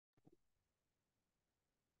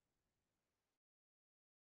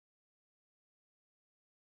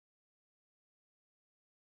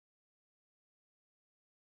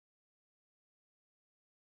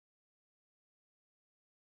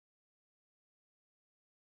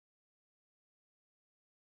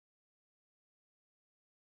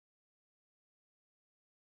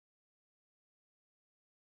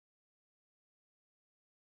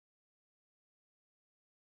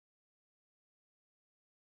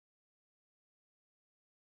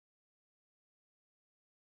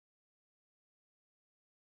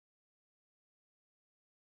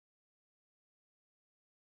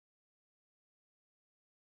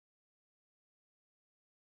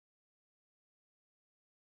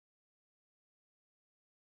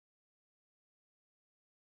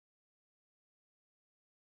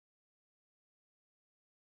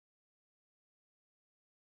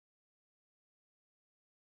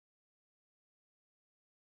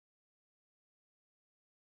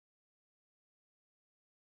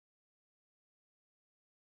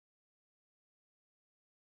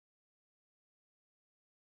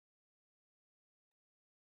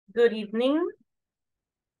Good evening.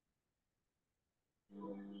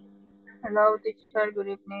 Hello, teacher. Good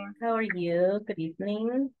evening. How are you? Good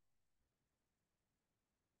evening.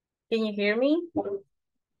 Can you hear me?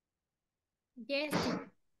 Yes,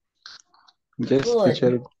 Yes, Good.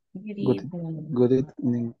 teacher. Good Good, evening. good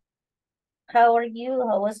evening. How are you?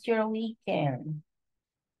 How was your weekend?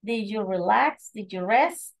 Did you relax? Did you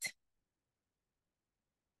rest?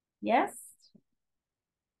 Yes?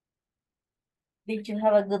 Did you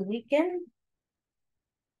have a good weekend?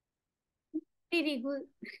 pretty good.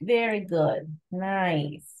 Very good.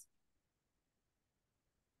 Nice.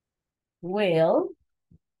 Well,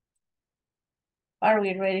 are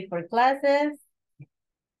we ready for classes?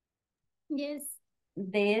 Yes,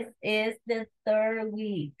 This is the third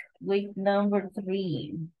week number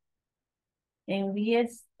 3. And we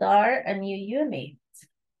start a new unit.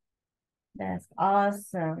 That's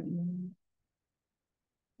awesome.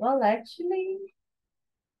 Well, actually,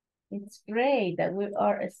 it's great that we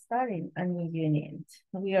are starting a new unit.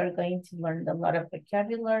 We are going to learn a lot of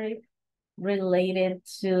vocabulary related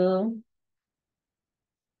to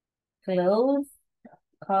clothes,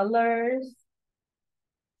 colors,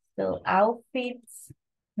 so outfits.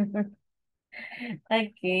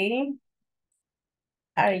 Okay.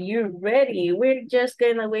 Are you ready? We're just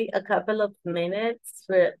gonna wait a couple of minutes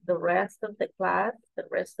for the rest of the class, the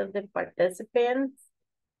rest of the participants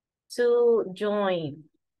to join.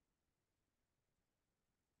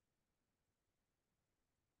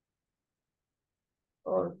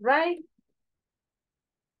 All right.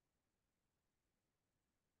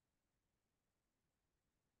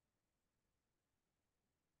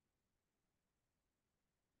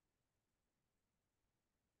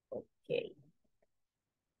 Okay.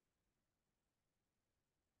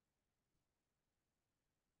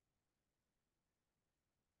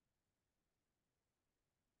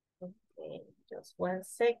 Okay, just 1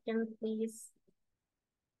 second, please.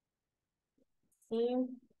 See.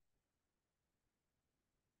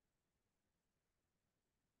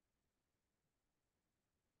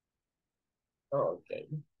 Okay.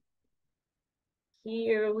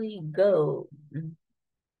 Here we go.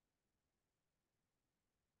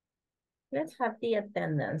 Let's have the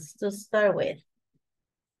attendance to start with.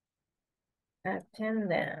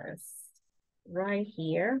 Attendance right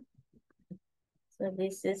here. So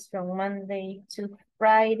this is from Monday to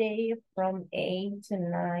Friday from 8 to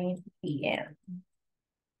 9 p.m.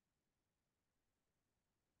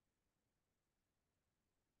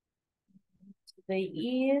 Today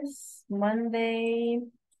is Monday,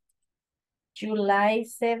 July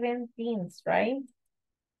 17th, right?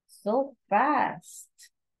 So fast.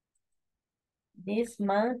 This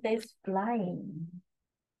month is flying.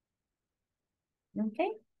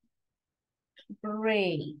 Okay,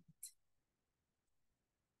 great.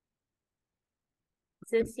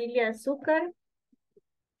 Cecilia Azúcar.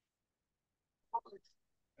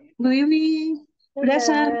 Good evening.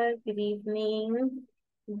 Present. Hola, good evening.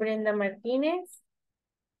 Brenda Martinez.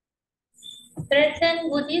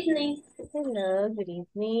 present, good evening. Hello, good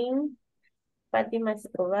evening. Fátima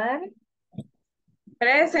Escobar.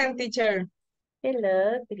 Present, teacher.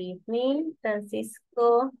 Hello, good evening.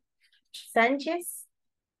 Francisco Sánchez.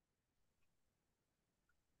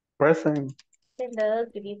 Present. Hello,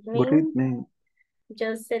 good Good evening. evening.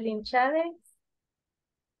 Jocelyn Chávez.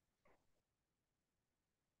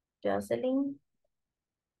 Jocelyn.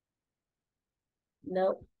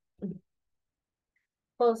 No.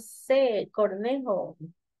 José Cornejo.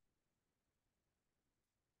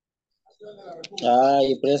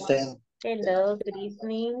 Ay, present. Hello, good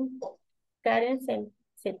evening. Karen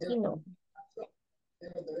Cetino.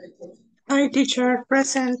 Hi, teacher.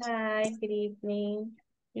 Present. Hi, good evening.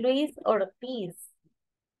 Luis Ortiz.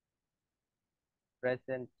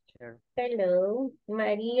 Present, teacher. Hello.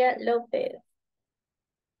 María López.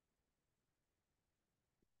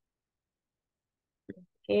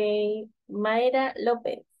 Okay. Mayra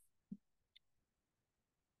López.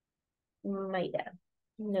 Mayra.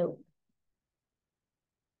 No.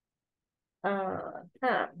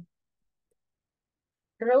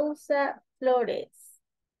 Rosa Flores.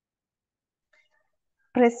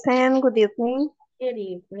 Present, good evening. Good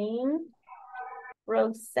evening.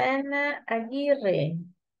 Roxana Aguirre.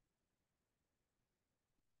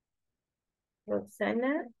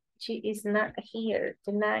 Roxana, she is not here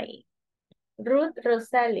tonight. Ruth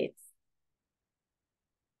Rosales.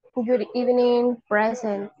 Good evening,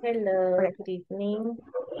 present. Hello, good evening.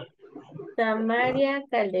 Samaria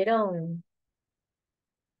Calderón.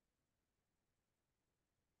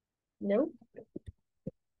 No.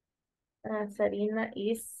 Sarina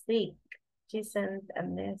is sick. She sent a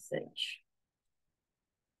message.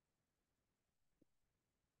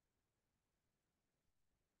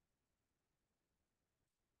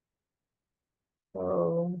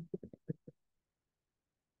 So,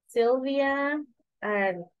 Sylvia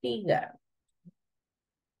Artiga.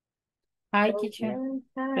 Hi, teacher. Sylvia,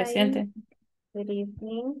 hi. Presente. Good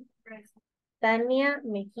evening. Tania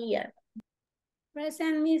Mejia.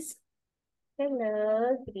 Present, Miss.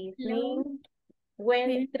 Hello, good evening.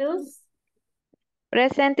 Wendy Cruz.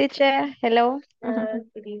 Present, teacher. Hello.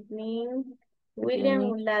 Good evening. William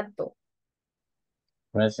evening. Mulato.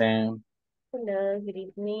 Present. Hello, good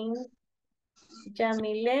evening.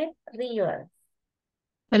 Jamile Rivas.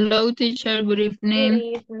 Hello, teacher. Good Good evening.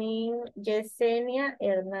 evening. Yesenia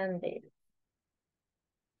Hernandez.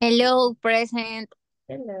 Hello, present.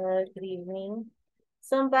 Hello, good evening.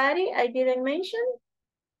 Somebody I didn't mention?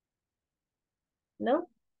 No?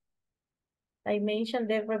 I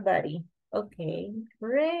mentioned everybody. Okay,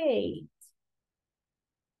 great.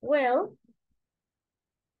 Well,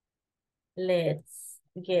 let's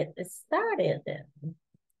get started then.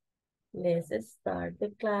 Let's start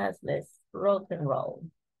the class. Let's rock and roll.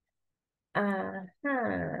 Wait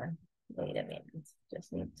a minute.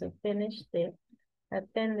 Just need to finish the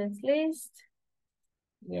attendance list.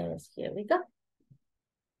 Yes, here we go.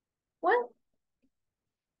 Well,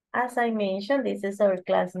 as I mentioned, this is our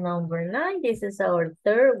class number 9. This is our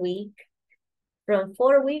 3rd week. From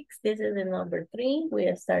 4 weeks, this is the number 3.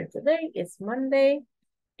 We start today. It's Monday.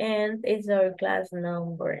 And it's our class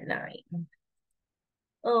number 9.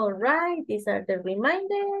 All right, these are the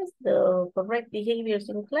reminders, the correct behaviors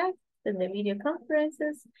in class, and the video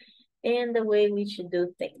conferences, and the way we should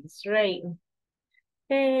do things, right?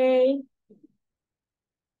 Hey.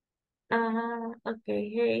 Okay,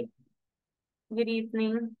 hey. Good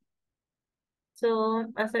evening. So,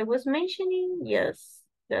 as I was mentioning, yes,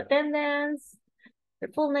 the attendance,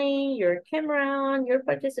 your full name, your camera on, your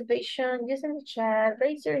participation, using the chat,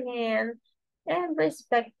 raise your hand, and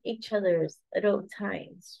respect each other's at all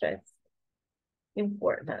times. That's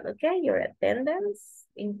important, okay? Your attendance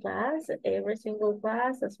in class, every single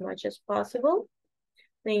class, as much as possible.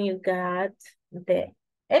 Then you got the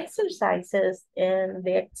exercises and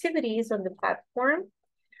the activities on the platform.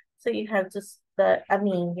 So you have to,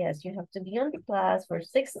 yes, you have to be on the class for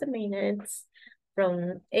 60 minutes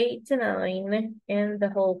from 8 to 9 in the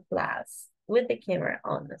whole class with the camera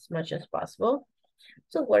on as much as possible.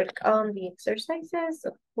 To work on the exercises,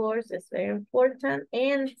 of course, is very important.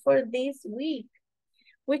 And for this week,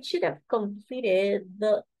 we should have completed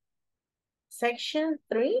the section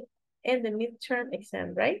 3 and the midterm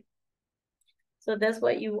exam, right? So that's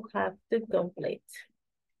what you have to complete.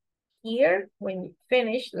 Here, when you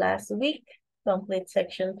finish last week, complete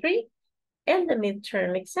section 3 and the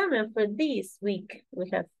midterm exam. And for this week, we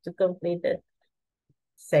have to complete the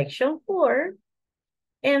section 4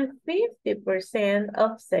 and 50%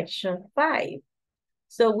 of section 5.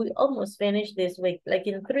 So we almost finished this week. Like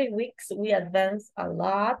in 3 weeks, we advanced a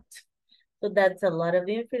lot. So that's a lot of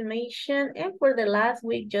information. And for the last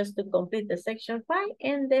week, just to complete the section 5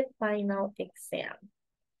 and the final exam.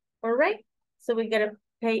 All right. So we got to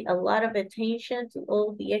pay a lot of attention to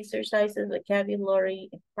all the exercises,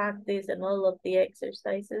 vocabulary, practice, and all of the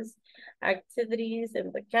exercises, activities,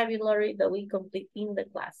 and vocabulary that we complete in the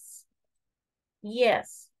class.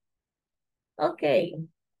 Yes. Okay.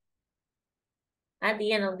 At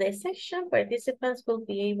the end of the session, participants will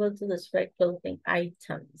be able to describe clothing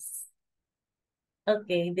items.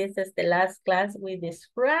 Okay, this is the last class we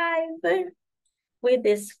describe. We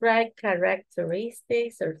describe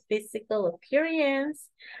characteristics or physical appearance,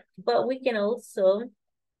 but we can also,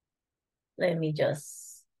 let me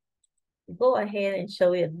just go ahead and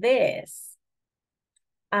show you this.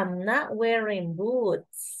 I'm not wearing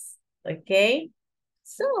boots, okay?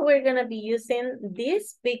 So we're gonna be using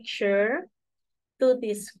this picture to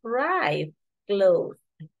describe clothes,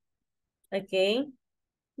 okay?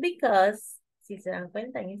 Because si se dan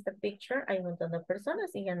cuenta, en esta picture hay un montón de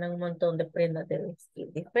personas y andan un montón de prendas de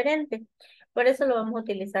vestir diferentes. Por eso lo vamos a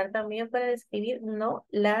utilizar también para describir no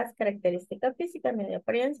las características físicas ni de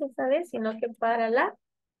apariencia, ¿sabes? Sino que para la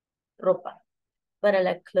ropa, para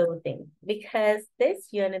la clothing. Because this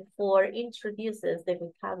unit 4 introduces the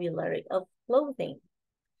vocabulary of clothing,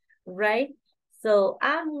 right? So,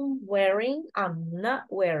 I'm wearing, I'm not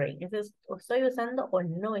wearing. Entonces, ¿estoy usando o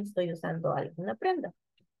no estoy usando alguna prenda?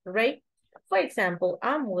 Right? For example,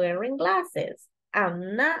 I'm wearing glasses.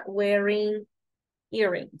 I'm not wearing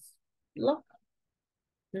earrings. Look,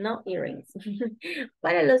 no earrings.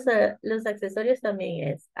 Para los accesorios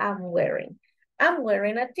también es I'm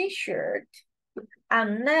wearing a t-shirt.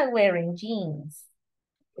 I'm not wearing jeans.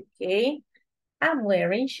 Okay. I'm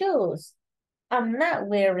wearing shoes. I'm not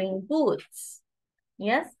wearing boots.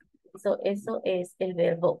 Yes. So eso es el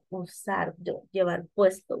verbo usar, llevar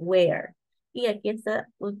puesto, wear. Y aquí está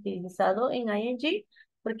utilizado en ing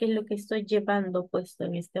porque es lo que estoy llevando puesto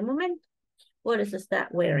en este momento. Por eso está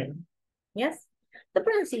wearing. Yes? The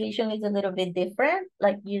pronunciation is a little bit different.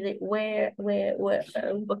 Like you did wear,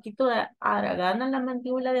 un poquito de haragana en la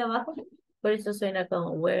mandíbula de abajo. Por eso suena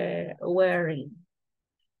como wearing.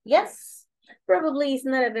 Yes? Probably it's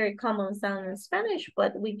not a very common sound in Spanish,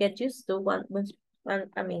 but we get used to once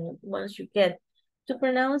you get to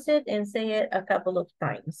pronounce it and say it a couple of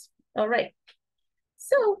times. All right.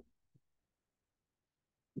 So,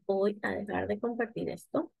 voy a dejar de compartir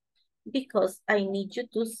esto because I need you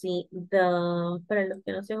to see para los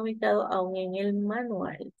que no se han ubicado aún en el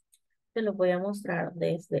manual, te lo voy a mostrar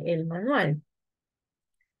desde el manual.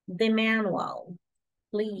 The manual,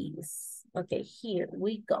 please. Okay, here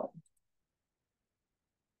we go.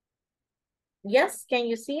 Yes, can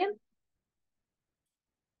you see it?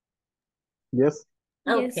 Yes.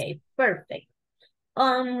 Okay, perfect.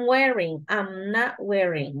 I'm not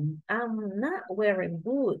wearing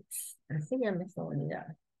boots. Así ya me está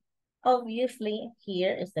unidad. Obviously,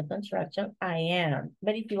 here is the construction, I am.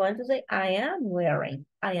 But if you want to say, I am wearing,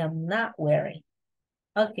 I am not wearing.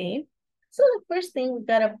 Okay, so the first thing we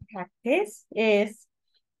gotta practice is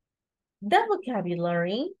the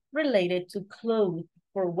vocabulary related to clothes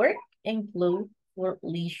for work and clothes for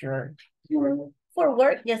leisure. For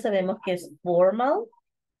work, ya sabemos que es formal.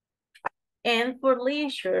 And for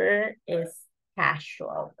leisure is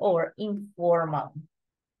casual or informal.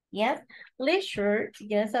 Yes, leisure, si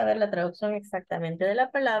quieren saber la traducción exactamente de la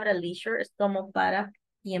palabra, leisure es como para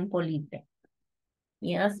tiempo libre.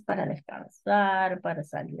 Yes, para descansar, para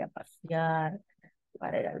salir a pasear,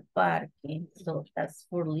 para ir al parque. So that's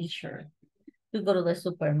for leisure. To go to the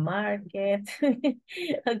supermarket,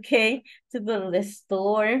 okay, to go to the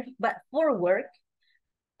store. But for work,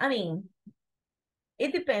 I mean,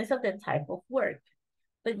 it depends on the type of work.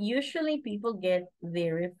 But usually people get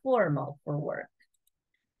very formal for work.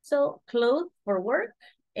 So clothes for work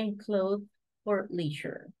and clothes for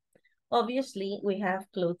leisure. Obviously, we have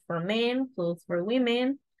clothes for men, clothes for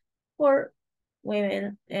women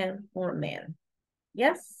and for men.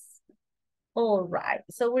 Yes? All right,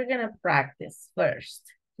 so we're gonna practice first.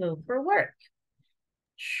 Clothes for work.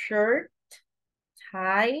 Shirt,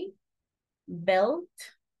 tie, belt,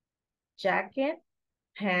 jacket,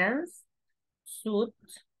 pants, suit,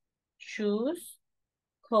 shoes,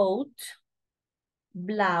 coat,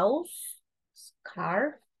 blouse,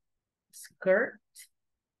 scarf, skirt,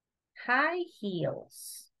 high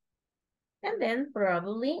heels, and then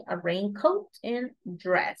probably a raincoat and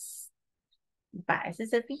dress. Va, si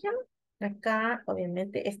se fijan, acá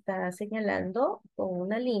obviamente está señalando con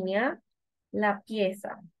una línea la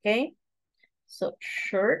pieza, ¿ok? So,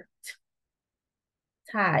 shirt,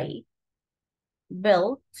 tie,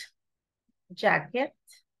 belt, jacket,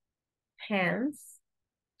 pants,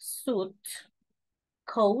 suit,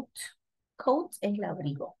 coat es el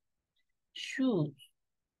abrigo, shoes,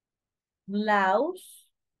 blouse,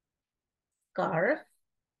 scarf,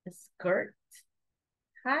 skirt,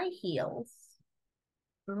 high heels,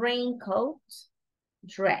 raincoat,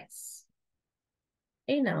 dress.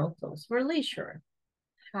 And now clothes for leisure.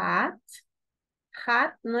 Hat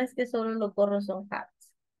no es que solo los gorros son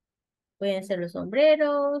hats. Pueden ser los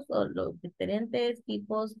sombreros o los diferentes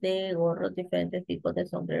tipos de gorros, diferentes tipos de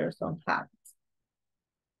sombreros son hats.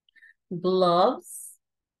 Gloves,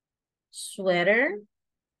 sweater,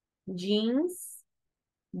 jeans,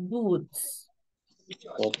 boots,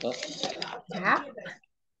 cap,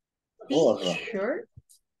 t-shirt,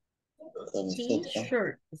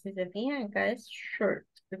 t-shirt. Si se fijan, acá es shirt,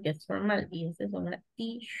 porque es formal y esta es una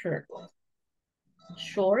t-shirt.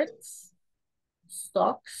 Shorts,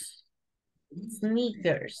 socks,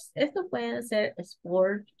 sneakers. Estos pueden ser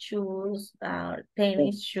sport shoes,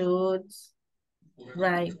 tennis shoes,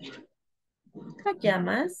 right?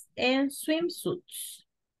 Pajamas and swimsuits.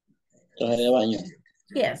 Traje de baño.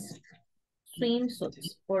 Yes,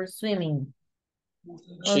 swimsuits for swimming. All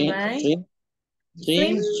Swim, right.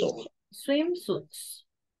 swimsuit. Swimsuits.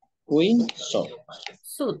 Swimsuit.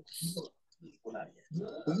 Suits.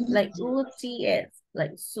 Like UTS,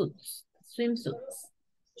 like suits, swimsuits.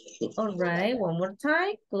 All right, one more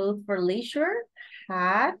time. Clothes for leisure,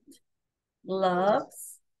 hat,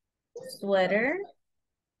 gloves, sweater,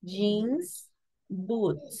 jeans,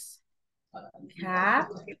 boots, cap,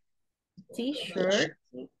 t-shirt,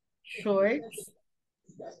 shorts,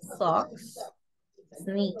 socks,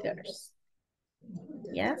 sneakers.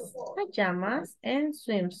 Yes, pajamas and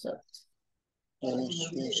swimsuits.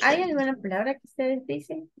 ¿Hay alguna palabra que ustedes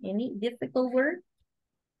dicen? Any difficult word?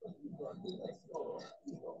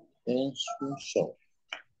 Swimsuit.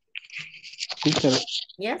 Teacher,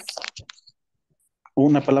 Yes.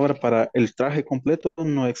 Una palabra para el traje completo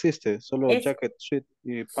no existe, solo Es jacket, suit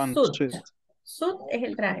y pants, suit. suit. Suit es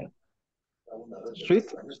el traje. Suit,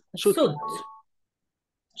 suit, Suit.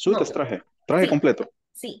 suit es No, traje, traje sí, completo.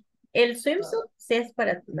 sí. El swimsuit sí es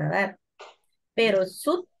para nadar, pero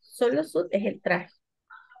suit, solo suit es el traje.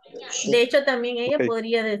 De hecho, también ella Ok,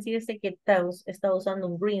 podría decirse que está usando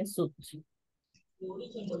un green suit,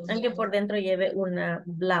 aunque por dentro lleve una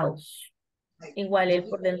blouse. Igual él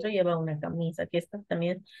por dentro lleva una camisa, que esta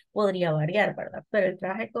también podría variar, ¿verdad? Pero el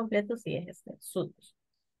traje completo sí es este suit.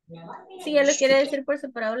 Si él lo quiere decir por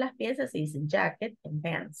separado las piezas, se dice jacket and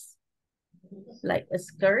pants. Like a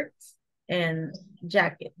skirt and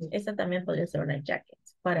jacket. Esta también podría ser una jacket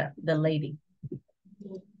para the lady.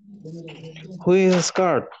 who is a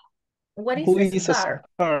scarf? What is Who a is a scarf?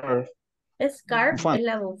 scarf? A scarf es Bufanda.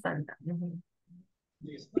 la bufanda. Ujú.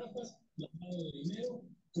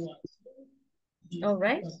 All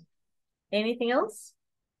right. Anything else?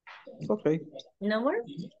 Ok, No more?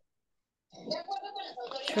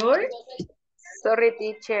 Sure? Sorry,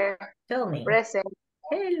 teacher. Tell me. Present.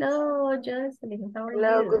 Hello, Jocelyn. How are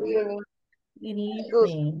Hello, good you? evening. Good Good.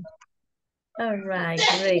 evening. All right,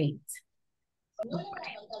 great.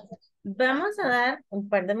 Vamos a dar un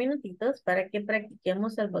par de minutitos para que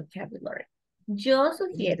practiquemos el vocabulary. Yo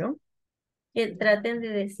sugiero que traten de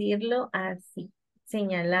decirlo así,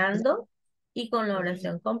 señalando y con la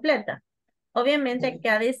oración completa. Obviamente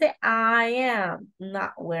acá dice I am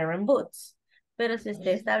not wearing boots. Pero si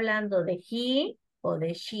usted está hablando de he o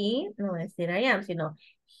de she, no va a decir I am, sino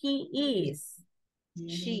he is,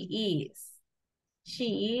 she is,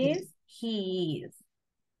 she is, he is.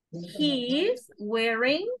 He is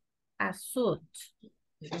wearing a suit.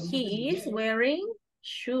 He is wearing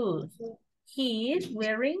shoes. He is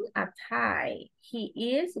wearing a tie. He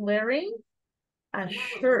is wearing a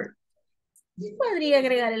shirt. Podría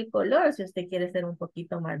agregar el color si usted quiere ser un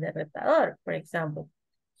poquito más de retador. Por ejemplo,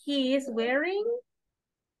 he is wearing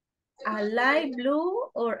a light blue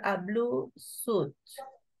or a blue suit.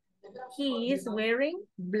 He is wearing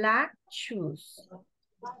black shoes.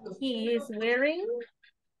 He is wearing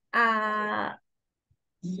a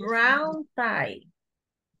brown tie.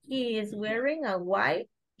 He is wearing a white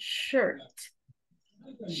shirt.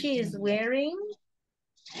 She is wearing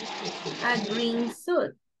a green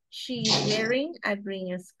suit. She is wearing a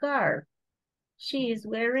green scarf. She is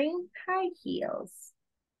wearing high heels.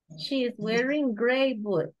 She is wearing gray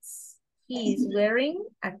boots. He is wearing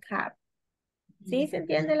a cap. ¿Sí se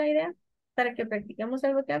entiende la idea? Para que practiquemos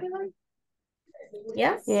el vocabulario.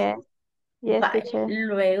 Yes? Yeah. Yes, Vale. teacher.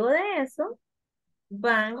 Luego de eso,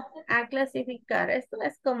 van a clasificar. Esto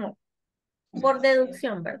es como por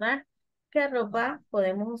deducción, ¿verdad? ¿Qué ropa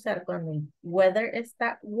podemos usar cuando el weather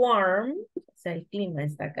está warm, o sea, el clima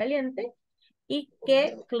está caliente? ¿Y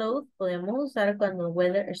qué clothes podemos usar cuando el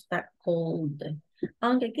weather está cold?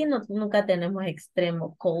 Aunque aquí nunca tenemos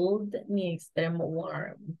extremo cold ni extremo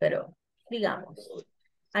warm, pero digamos,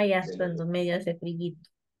 allá cuando medio hace frío,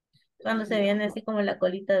 cuando se viene así como la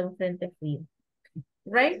colita de un frente frío.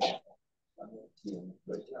 Right?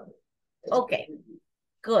 Okay,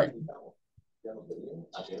 good.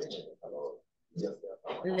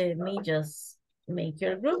 Let me just make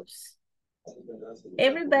your groups.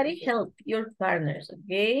 Everybody help your partners,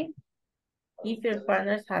 okay? If your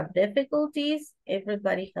partners have difficulties,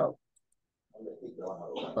 everybody help.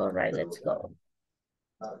 All right, let's go.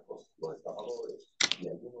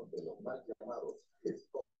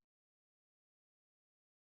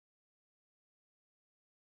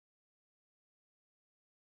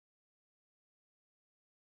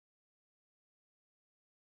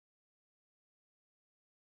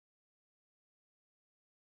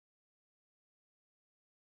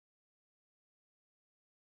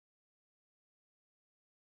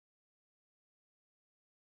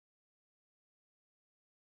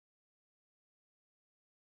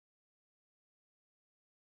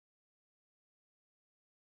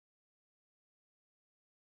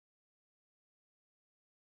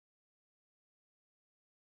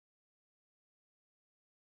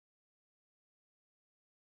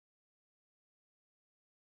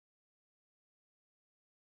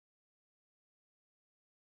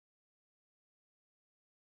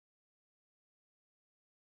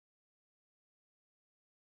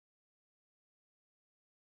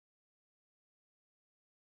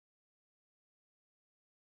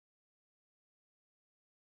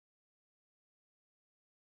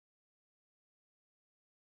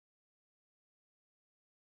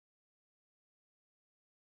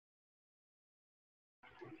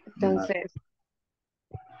 Entonces,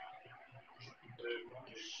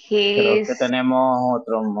 Creo he's... que tenemos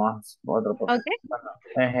otro más, otro porque, Okay. bueno,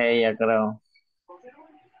 es ella, creo.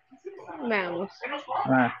 Vamos.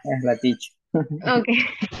 Es la teacher. Ok.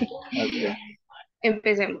 Ok.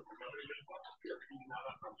 Empecemos.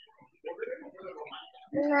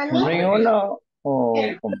 ¿Uno y uno o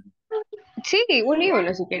cómo? Sí, uno y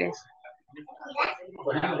uno si quieres.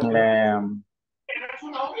 Um,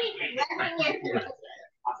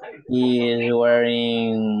 he is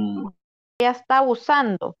wearing. Ya está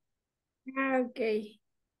usando. Ok.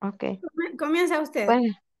 Ok. Comienza usted.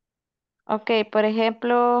 Pues, ok, por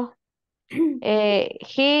ejemplo, he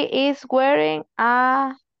is wearing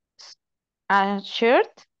a shirt.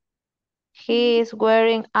 He is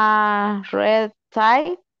wearing a red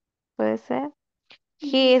tie. Puede ser.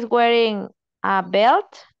 He is wearing a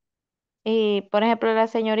belt. Y, por ejemplo, la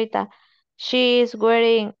señorita, she is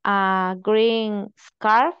wearing a green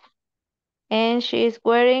scarf and she is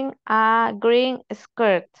wearing a green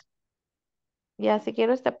skirt. Ya, si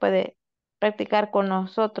quiere usted puede practicar con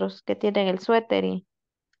nosotros que tienen el suéter y...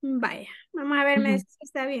 Vaya, vamos a ver, me Ujú, dice si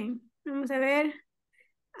está bien. Vamos a ver.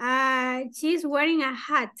 She's wearing a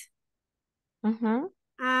hat. ujú,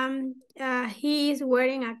 He is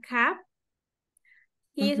wearing a cap.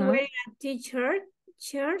 He is ujú, wearing a t-shirt.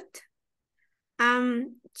 Shirt.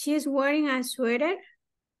 She's wearing a sweater.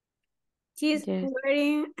 She's yes.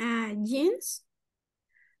 wearing jeans.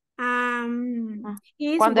 Ah.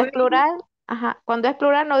 He's Cuando es wearing. plural, ajá, cuando es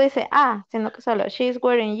plural no dice sino que solo she is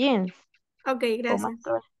wearing jeans. Ok, Como es gracias.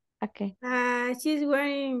 plural. Ok. She's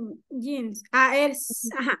wearing jeans.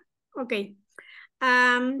 Ujú, Ajá, ok.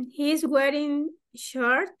 He's wearing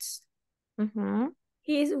shorts. ujú,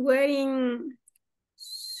 He's wearing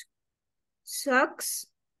socks.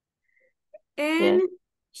 And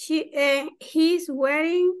yes. he's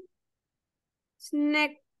wearing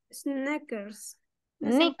snack sneakers.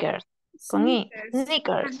 No sé, Sneakers, con I. sneakers.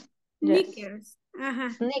 Sneakers. Yes. Sneakers. Ajá.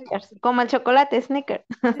 Sneakers. Como el chocolate, sneaker.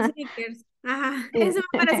 Sneakers. Ajá. Sí, Eso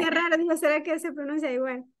me parecía raro. Dije, ¿será que se pronuncia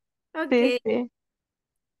igual? sí, Ok. sí.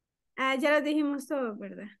 Ya lo dijimos todo,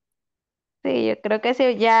 ¿verdad? Sí, yo creo que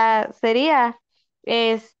sí, ya sería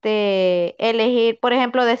elegir, por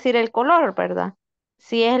ejemplo, decir el color, ¿verdad?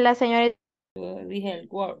 Si es la señorita, dije el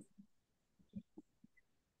word.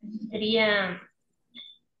 Sería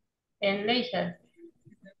en leisure.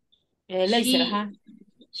 Laser, ajá.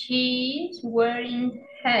 She's wearing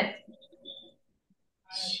hat.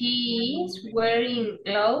 She's wearing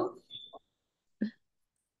gloves.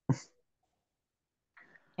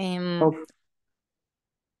 Oh,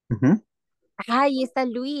 ujú. Ahí está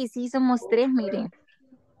Luis, sí, somos tres, miren.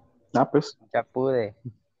 Pues. Ya pude.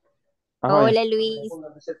 Vaya. Hola Luis.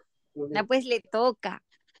 No, pues le toca.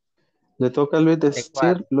 Le toca a Luis ¿De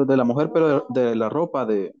cuál? decir lo de la mujer, pero de la ropa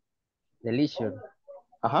de. De leisure.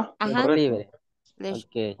 Ajá, Ajá. Tiempo correcto. libre.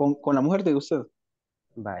 Le- Ok. Con la mujer de usted.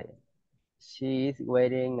 Vaya. She's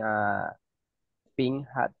wearing a pink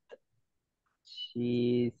hat.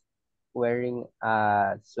 She's wearing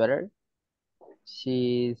a sweater.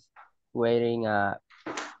 She's wearing a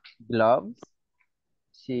gloves.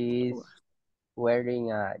 She's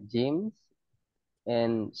wearing a jeans.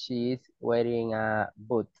 And she's wearing a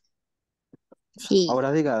boot. Sí.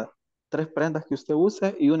 Ahora diga 3 prendas que usted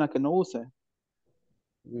use y una que no use,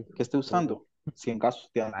 que esté Uh, usando. Si en caso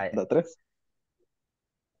te vaya. anda 3.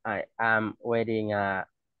 I am wearing a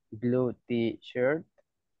blue t-shirt.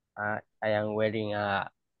 I am wearing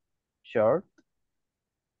a short.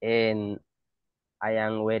 And I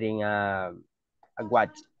am wearing a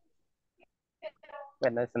watch.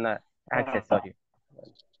 Bueno, es un accesorio.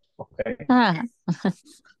 Okay. Ah,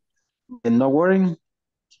 And no wearing.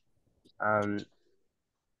 Um,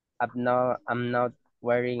 I'm not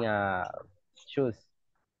wearing shoes.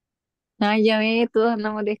 ya ve, todos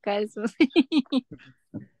andamos descalzos. Que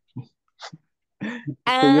yo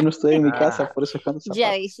Ah, no estoy en mi casa, Ah, por eso es que ando ya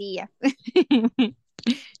zapatos. decía.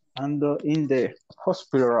 Ando in the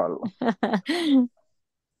hospital.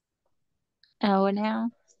 Ahora.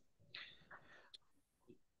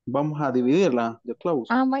 Vamos a dividirla de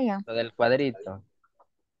close. Vaya. lo del cuadrito.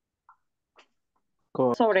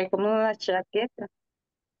 Sobre como una chaqueta.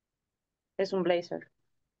 Es un blazer.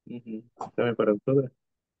 Ujú. También para octubre.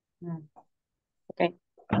 Mm, ok.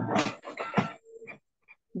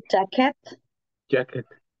 Jacket. Jacket.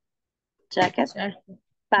 Jacket. Sure.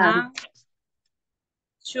 Pants. Ah,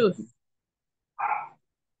 shoes.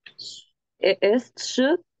 Es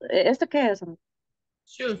suit. ¿Esto qué es? Shoes.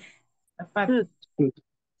 Suit. Zapatos. Suit.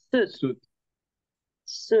 Suit. Suit.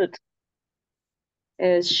 Suit.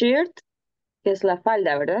 Shirt, que es la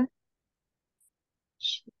falda, ¿verdad?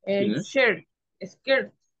 El Yes. shirt.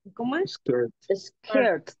 Skirt. ¿Cómo es? Skirt.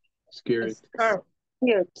 Skirt. Skirt. Skirt. Skirt.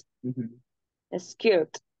 Skirt. Ujú.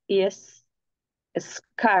 Skirt. Y es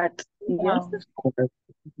Scarf. ¿Ya?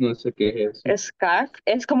 No sé qué es eso. Scarf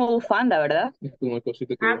es como bufanda, ¿verdad? Es como el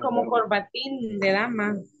cosito que Como corbatín de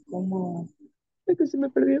dama, como, Es que se me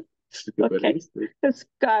perdió. te Ok. perdiste.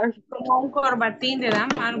 Scarf. como un corbatín de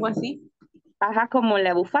dama, algo así. Ajá, como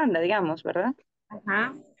la bufanda, digamos, ¿verdad?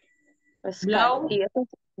 Ajá. Scarf. Blouse. Y esto es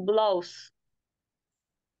blouse.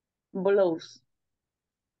 Blouse.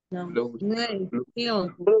 No. Blues. Blues.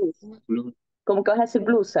 Heel. Blouse. Blues. Como que vas a decir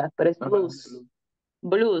blusa, pero es Ajá, blues.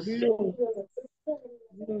 Blues. Blue.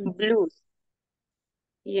 Blue. Blues.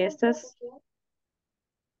 Y esto es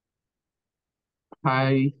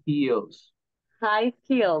High heels. high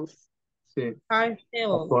heels. Sí. High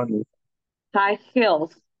heels. Tacones. High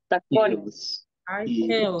heels. Tacones. Heels. High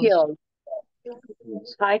Heels. heels.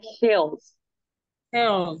 Heels. High heels.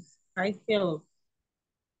 Heels. High heels.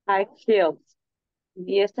 High heels.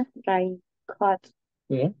 Y este es raincoat.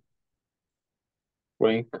 ¿Sí?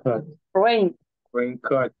 Raincoat. Rain.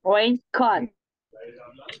 Raincoat. Raincoat.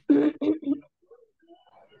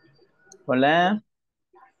 Hola,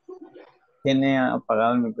 tiene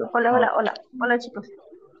apagado el micrófono. Hola, hola, hola. Hola, chicos.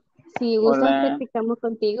 Si gustas, Hola. practicamos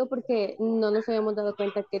contigo porque no nos habíamos dado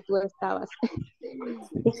cuenta que tú estabas.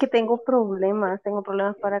 Es que tengo problemas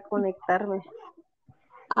para conectarme.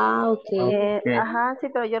 Ah, ok. Ok. Ajá, sí,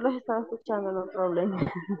 pero yo los estaba escuchando, no problema.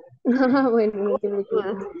 Bueno, no te Good,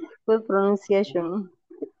 preocupes. good pronunciation.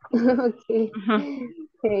 Ok.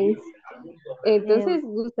 Thanks. Em, Entonces,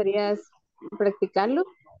 ¿gustarías practicarlo?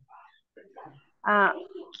 ah,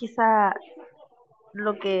 quizá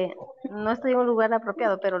lo que no estoy en un lugar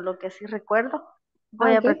apropiado, pero lo que sí recuerdo, Ah,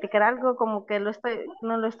 voy a ok. practicar algo como que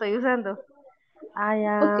no lo estoy usando. I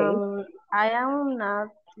Ok. am, I am not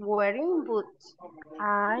wearing boots.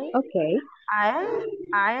 Ok. I,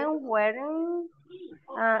 I am wearing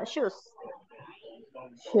shoes.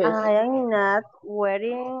 Shoes. I am not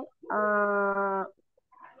wearing,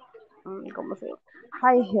 ¿cómo se dice?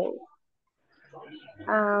 High heels.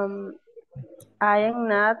 I am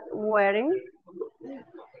not wearing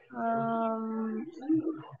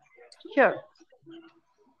shirts.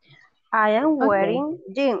 I am Ok. wearing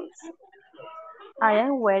jeans. I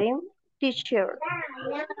am wearing t-shirt.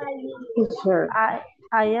 T-shirt.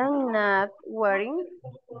 I am not wearing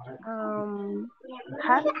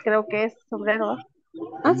hat, creo que es sombrero.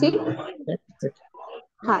 Ah, sí.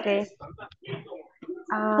 Hat. Okay.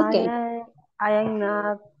 Ok. I am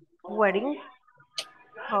not wearing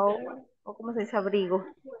o ¿cómo se dice? Abrigo.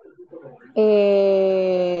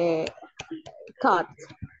 Coat.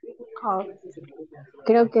 Coat.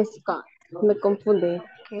 Creo que es coat. Me confunde.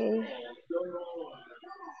 Okay.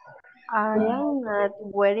 I am not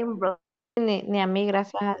wearing Ni a mí,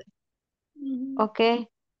 gracias. Ok.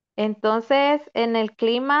 Entonces, en el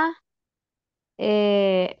clima,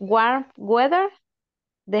 warm weather,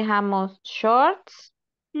 dejamos shorts,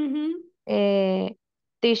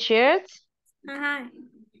 t-shirts. Ajá.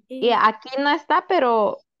 Y aquí no está,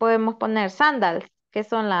 pero podemos poner sandals, que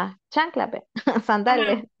son las chanclas, ¿ve?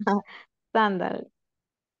 Sandalias. Sandals.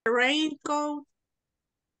 Raincoat,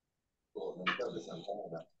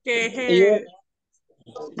 que es Y, el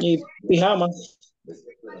y pijama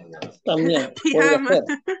también podría pijama. ser.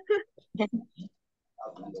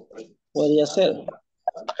 Podría ser.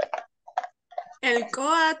 El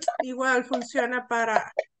coat igual funciona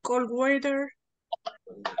para cold weather,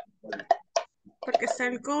 porque está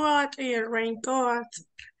el coat y el raincoat.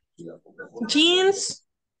 Jeans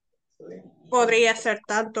podría ser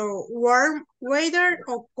tanto warm weather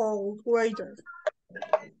o cold weather.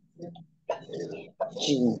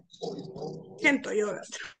 Sí. Siento yo.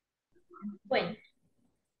 Bueno.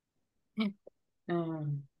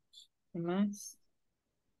 ¿Qué más?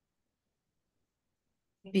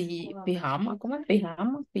 Pijama, ¿cómo es?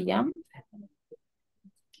 Pijama.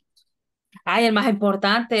 Ay, el más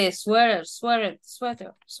importante, suéter. El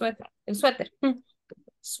suéter.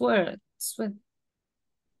 Suéter.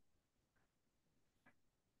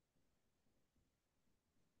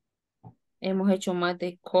 Hemos hecho más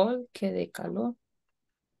de cold que de calor.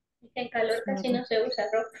 En calor casi no se usa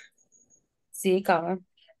ropa. Sí, cabrón.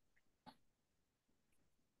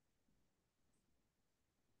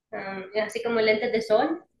 Así como lentes de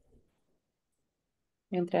sol.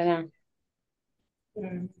 Entrarán.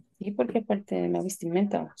 Mm, Sí, porque es parte de la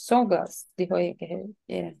vestimenta. Sunglass, dijo ella que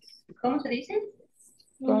era. ¿Cómo se dice?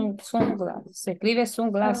 Sunglass. Se escribe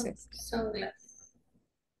sunglasses. Sunglass.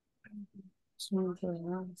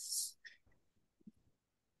 Sunglass.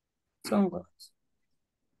 Sunglass.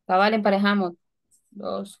 Cabal, emparejamos.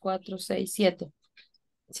 2, 4, 6, 7.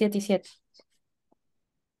 7 y 7.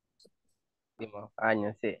 Últimos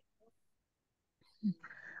años, sí.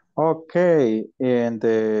 Okay, and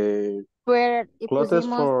the Y clothes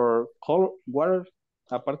pusimos for cold water,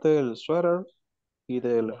 aparte del sweater y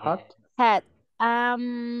del hat, hat.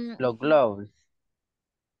 Los gloves,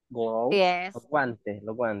 gloves, Yes, los guantes,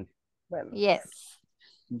 los guantes. Bueno, yes.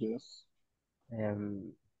 yes,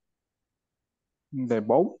 em, the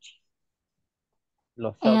boat,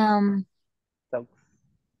 los socks, Um, socks.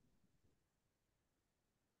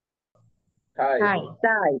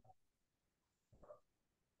 Tie,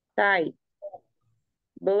 tie,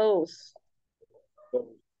 blouse,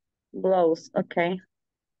 blouse, okay.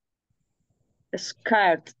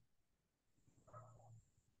 Skirt,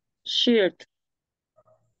 shirt.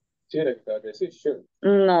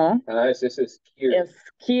 No. Ese es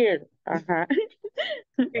skirt. Ajá.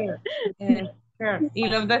 Y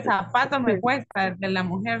los de zapatos me cuesta, de la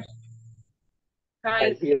mujer.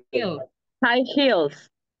 High heel. High heels.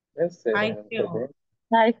 High heel.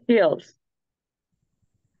 High heels.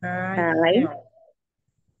 High High heel.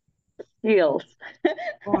 heels.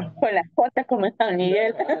 Oh, Con la J como San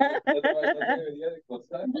Miguel.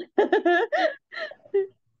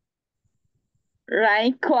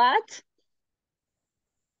 Right cut.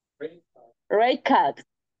 Right cut.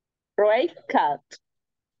 Right cut.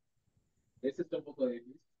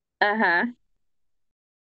 Ajá.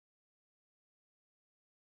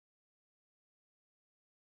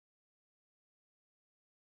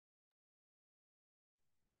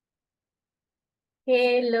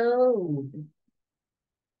 Hello.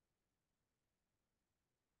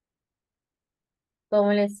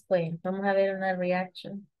 ¿Cómo les fue? Vamos a ver una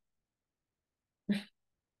reaction.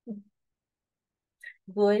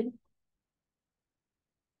 Good.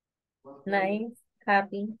 Nice.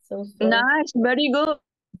 Happy. So. Nice, very good.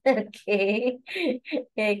 Okay.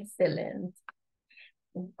 Excellent.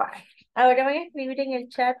 Bye. Ahora van a escribir en el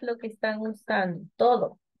chat lo que están usando.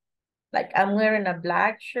 Todo. Like, I'm wearing a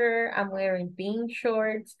black shirt. I'm wearing pink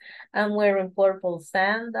shorts. I'm wearing purple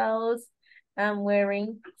sandals. I'm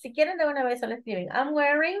wearing... Si quieren de una vez solo escriben. I'm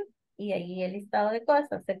wearing... Y ahí el listado de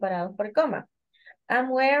cosas separados por coma. I'm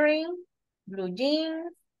wearing blue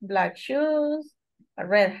jeans, black shoes, a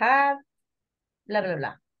red hat, bla, bla,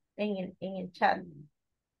 bla. En el chat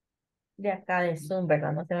de acá de Zoom,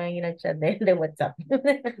 ¿verdad? No se van a ir al chat de WhatsApp.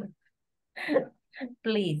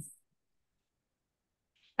 Please.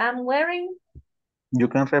 I'm wearing, you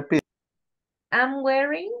can repeat. I'm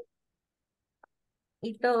wearing,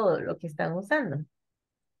 y todo lo que están usando.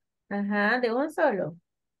 Ajá, de un solo.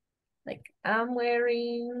 Like, I'm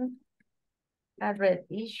wearing a red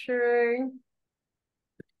t-shirt,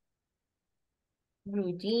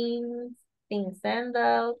 blue jeans, pink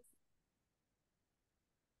sandals,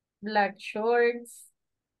 black shorts.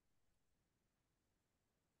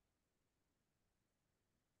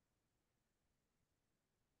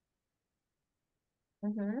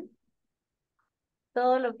 Ujú.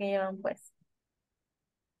 Todo lo que llevan pues.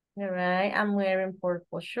 All right, I'm wearing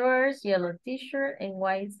purple shorts, yellow t-shirt, and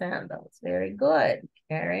white sandals. Very good,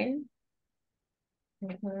 Karen.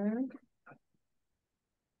 Ujú.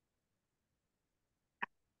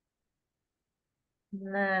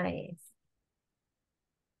 Nice.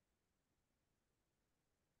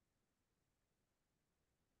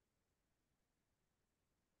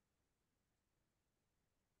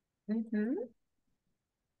 Ujú.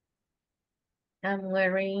 I'm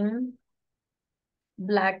wearing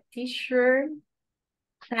black t-shirt,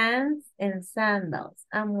 pants, and sandals.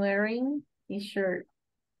 I'm wearing t-shirt.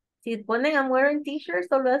 Si ponen I'm wearing t-shirt,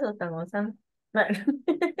 solo eso están usando.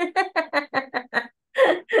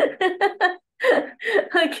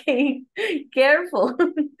 Okay, careful.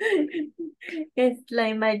 Es la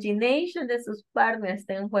imagination de sus partners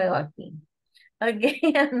está en juego aquí. Okay,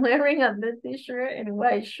 I'm wearing a blue t-shirt and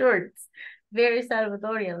white shorts. Very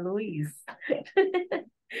Salvadorian, Luis.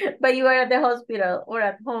 But you are at the hospital or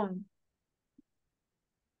at home.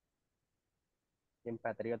 Bien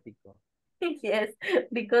patriótico. Yes,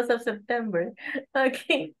 because of September.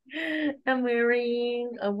 Okay. I'm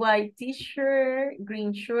wearing a white t-shirt,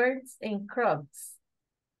 green shorts, and Crocs.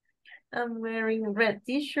 I'm wearing red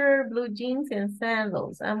t-shirt, blue jeans, and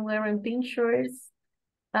sandals. I'm wearing pink shorts,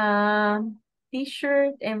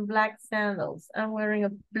 t-shirt, and black sandals. I'm wearing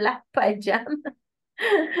a black pajama.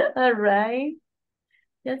 All right.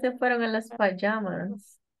 Ya se fueron a las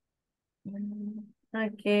pajamas.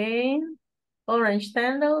 Okay. Orange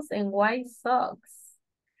sandals and white socks.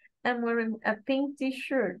 I'm wearing a pink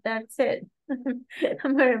t-shirt. That's it.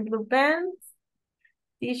 I'm wearing blue pants,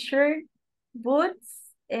 t-shirt,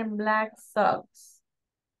 boots, and black socks.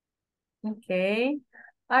 Okay.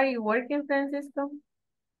 Are you working, Francisco?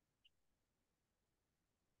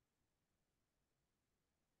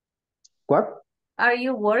 What? Are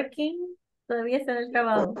you working? Todavía está en el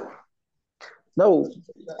trabajo. No.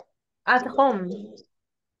 At home.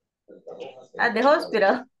 At the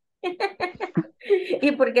hospital.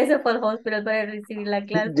 ¿Y por qué se fue al hospital para recibir la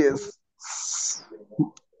clase? Yes.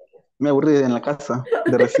 Me aburrí en la casa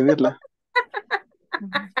de recibirla.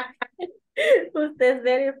 Usted es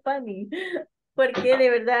very funny. Porque de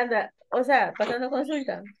verdad anda, o sea, pasando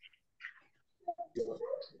consulta.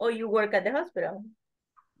 O you work at the hospital.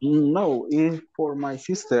 No, it's for my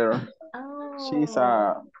sister. She's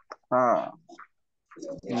Oh,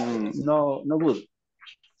 no good.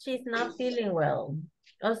 she's not feeling well.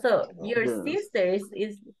 Also, your Yes. sister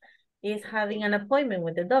is having an appointment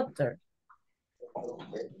with the doctor.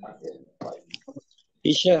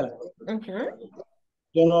 Teacher, Ujú.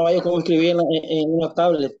 yo no hallo cómo escribir en una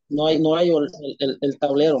tablet. No hallo el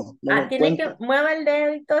tablero. No lo Tiene que encuentro. mueva el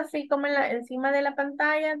dedito así como encima de la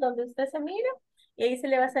pantalla donde usted se mira y ahí se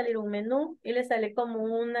le va a salir un menú y le sale como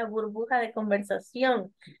una burbuja de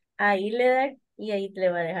conversación. Ahí le da y ahí le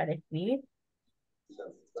va a dejar escribir.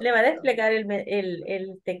 Le va a desplegar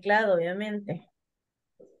el teclado, obviamente.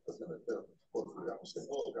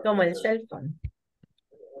 Como el cell phone.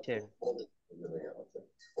 Teacher,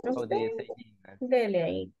 how do Usted you say Ingles? dele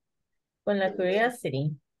ahí con la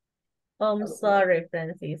curiosity. Oh, I'm sorry,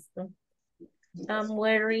 Francisco. I'm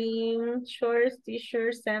wearing shorts,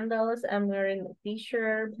 t-shirts, sandals. I'm wearing a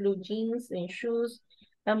t-shirt, blue jeans and shoes.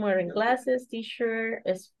 I'm wearing glasses, t-shirt,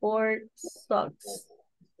 sports socks.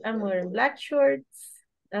 I'm wearing black shorts.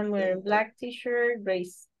 I'm wearing black t-shirt, gray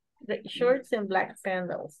shorts and black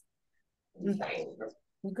sandals.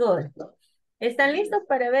 Good. ¿Están listos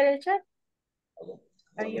para ver el chat?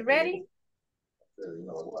 Are you ready?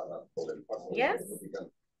 Yes?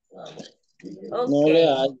 No Okay. le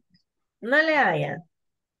hallo. No le haya.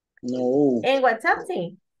 No. En WhatsApp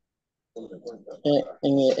sí.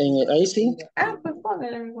 Ahí sí. Ah, pues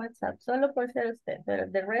póngalo en WhatsApp, solo por ser usted, pero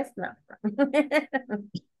the rest no.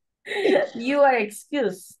 You are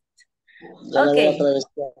excused. Ya la voy a Ok,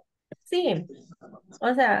 atravesar. sí.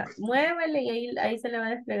 O sea, muévele y ahí se le va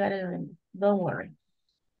a desplegar el menú. Don't worry.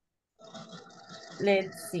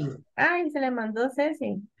 Let's see. Ay, se le mandó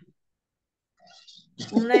Ceci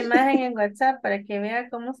una imagen en WhatsApp para que vea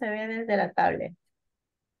cómo se ve desde la tablet.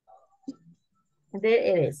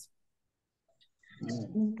 There it is.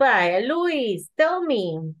 Vaya, Luis, tell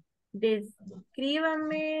me.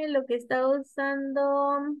 Descríbame lo que está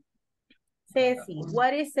usando Ceci.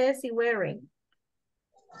 What is Ceci wearing?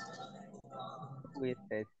 Who is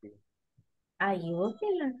Ceci?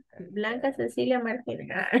 Ayúdela. Blanca Cecilia Martínez.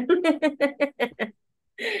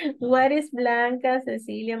 What is Blanca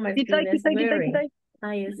Cecilia Martínez wearing?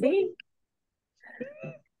 Ah, you see?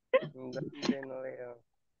 ¿Dónde no veo?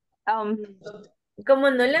 Como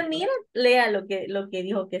no la mira, lea lo que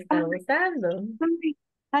dijo que estaba usando.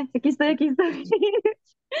 Ay, aquí estoy.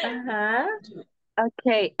 Ajá.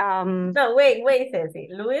 Okay, No, wait, Ceci.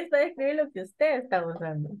 Luis va a escribir lo que usted está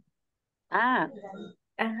usando. Ajá.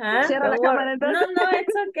 cierra la Don't worry. cámara entonces. No,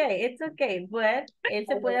 it's okay. But él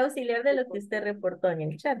se puede auxiliar de lo que usted reportó en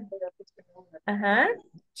el chat. Ajá.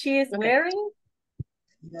 She is wearing.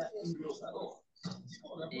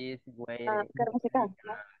 She's wearing Carmen,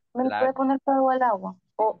 ¿me le black. puede poner todo al agua?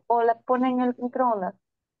 O la pone en el microondas.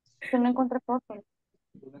 Que no encontré foto.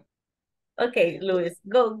 Okay, Luis,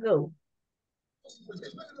 go.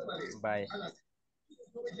 Bye.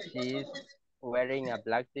 She's wearing a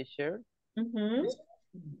black t-shirt. Ujú.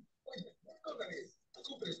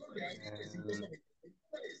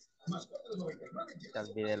 Ya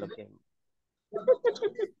olvidé lo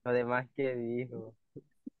demás que dijo.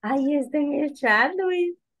 Ahí está en el chat,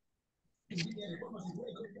 Luis.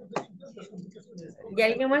 ¿Y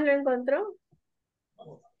alguien más lo encontró?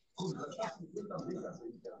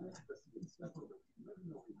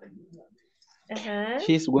 Ajá.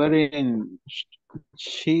 She's wearing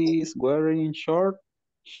short.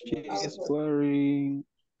 She's wearing.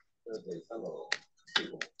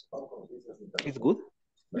 It's good.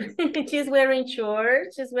 She's wearing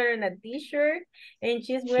shorts, she's wearing a t-shirt, and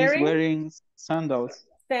she's She's wearing wearing sandals.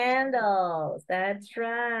 sandals. That's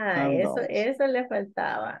right. Sandals. Eso le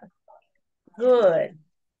faltaba. Good.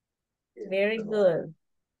 Very good.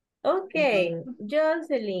 Okay,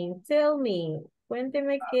 Jocelyn, tell me.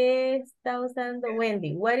 Cuénteme qué está usando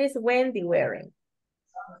Wendy. What is Wendy wearing?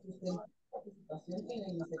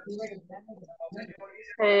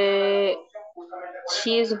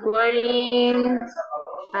 She's wearing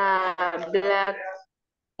a black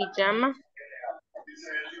pajama,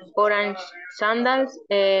 orange sandals,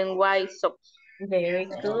 and white socks. Very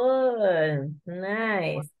good.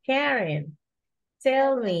 Nice. Karen,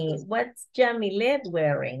 tell me, what's Jamilet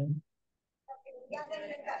wearing?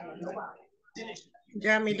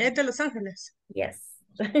 Yamilet de Los Ángeles. Yes.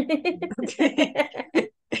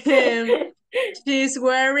 She's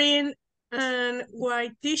wearing a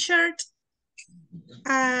white t-shirt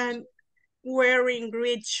and wearing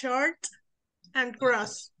green shirt and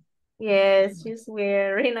cross. Yes, she's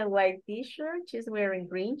wearing a white t-shirt. She's wearing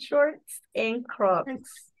green shorts and Crocs.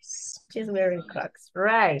 She's wearing Crocs,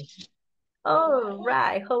 right. All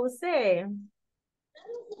right, Jose.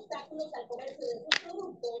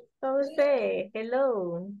 Jose,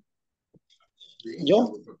 hello.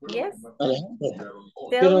 ¿Yo? Yes. Alejandro.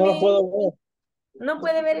 Tell Pero no lo me. puedo ver. No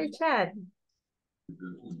puede ver el chat.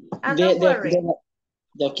 Ah, De, don't de, worry.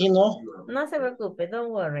 de aquí no. No se preocupe, don't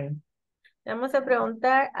worry. Vamos a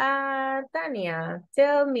preguntar a Tania.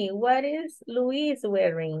 Tell me, what is Luis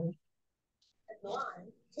wearing?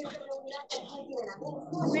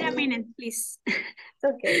 Wait a minute, please. It's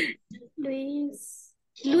okay. Luis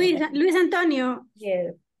Antonio.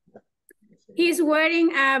 Yes. He's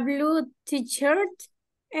wearing a blue t-shirt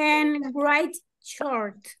and white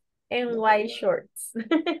short. And white shorts.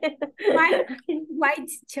 White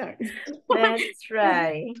shirt. That's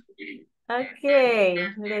right. Okay,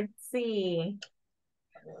 let's see.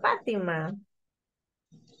 Fatima,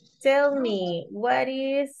 tell me, what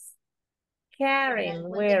is Karen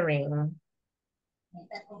wearing?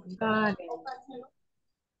 Karen.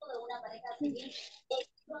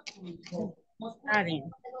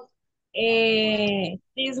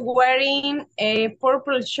 She's wearing a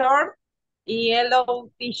purple shirt,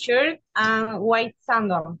 yellow t-shirt, and white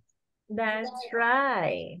sandals. That's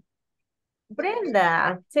right.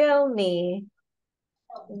 Brenda, tell me,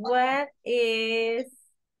 what is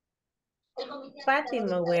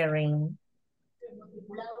Fatima wearing?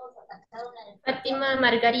 Fátima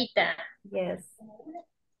Margarita. Yes.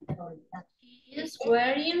 She is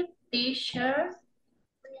wearing t-shirt,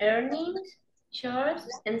 earrings, shorts,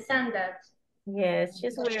 and sandals. Yes,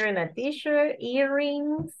 she's wearing a t-shirt,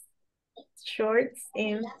 earrings, shorts,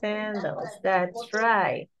 and sandals. That's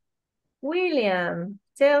right. William,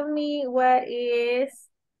 tell me, what is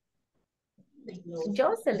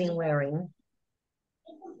Jocelyn wearing?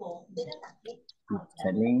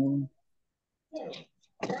 Celine.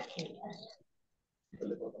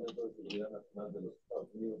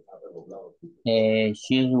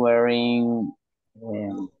 She's wearing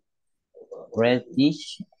red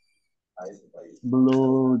t-shirt,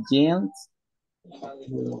 blue jeans,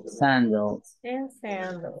 sandals. And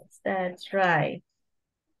sandals, that's right.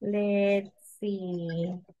 Let's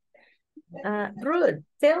see. Ruth,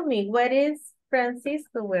 tell me, what is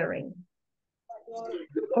Francisco wearing?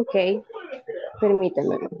 Ok,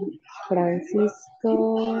 permítame.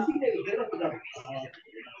 Francisco.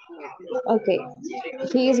 Okay,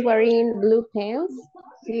 he is wearing blue pants.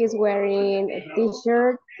 He is wearing a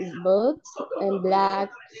t-shirt, boots, and black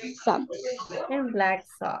socks. And black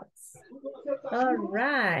socks. All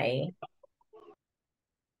right.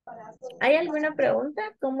 ¿Hay alguna pregunta?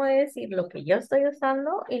 ¿Cómo decir lo que yo estoy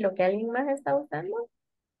usando y lo que alguien más está usando?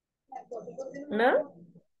 ¿No?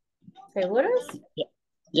 ¿Seguros?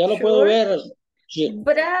 Ya lo puedo ver.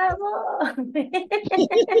 ¡Bravo!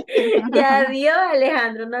 Ya vio,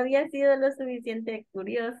 Alejandro, no había sido lo suficiente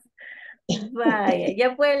curioso. Vaya,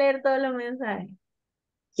 ya puede leer todos los mensajes.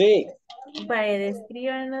 Sí. Vaya,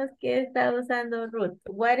 descríbanos qué está usando Ruth.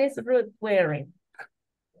 What is Ruth wearing?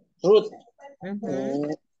 Ruth.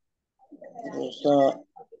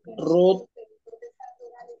 Ruth.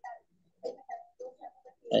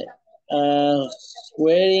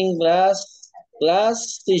 Wearing glass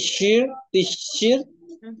t-shirt,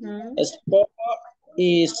 sport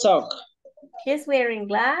y sock. She's wearing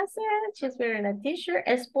glasses, she's wearing a t-shirt,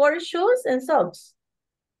 sport shoes and socks.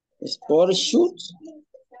 Sport shoes.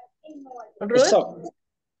 Ruth, sock.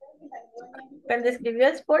 cuando escribió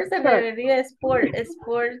sport se refirió a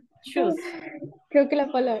sport shoes. Creo que la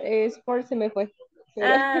palabra sport se me fue. Pero...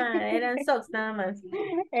 Ah, eran socks nada más.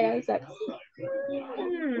 Eran socks.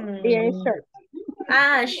 Y en short.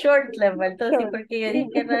 Ah, short le faltó, sí, porque yo dije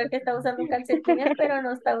que raro que está usando un calcetín, pero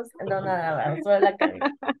no está usando nada, solo la camisa.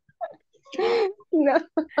 No.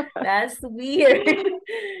 That's weird.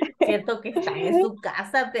 Siento que están en su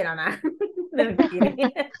casa, pero nada. No,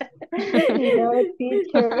 No,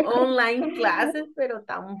 teacher. Online classes, pero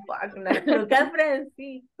tampoco. Nada. Look at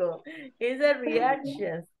Francisco. It's a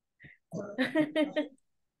reaction.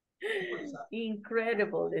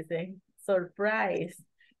 Incredible, dice. Surprise.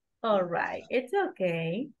 All right, it's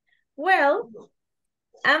okay. Well,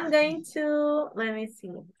 I'm going to, let me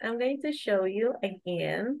see. I'm going to show you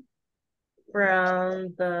again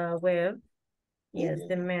from the web. Yes,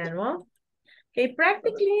 the manual. Okay,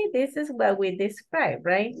 practically, this is what we described,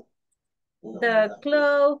 right? The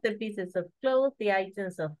clothes, the pieces of clothes, the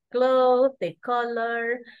items of clothes, the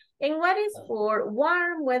color, and what is for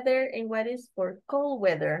warm weather and what is for cold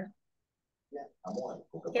weather.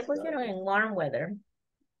 ¿Qué pusieron en warm weather?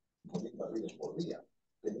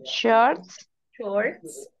 Shorts,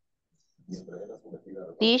 Shorts,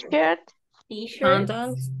 t-shirt, t-shirts,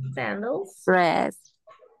 Sandals. sandals. dress.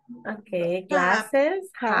 Okay, glasses,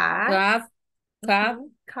 hat, Cap. Cap.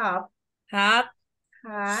 cap, Hat.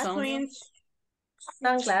 hat, Swings.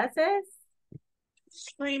 sunglasses,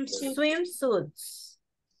 Swimsuit. swimsuits.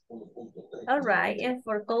 All right, and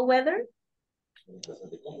for cold weather?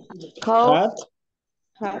 Coat,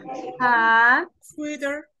 Hat. Hat,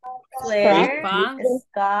 Sweater. sweater, Pants.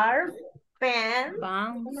 scarf, pants,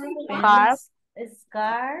 Pants.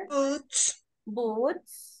 scarf, Boots.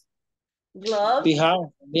 boots, gloves,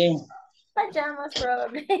 Pijama. Bien. pajamas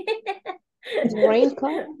probably.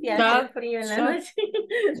 Raincoat. Si hace frío en la noche.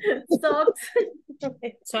 Socks.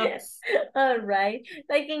 Socks. All right.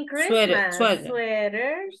 Like in Christmas. Sweater.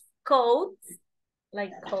 Sweaters, coats,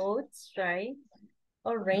 like coats, right?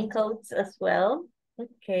 Or raincoats as well.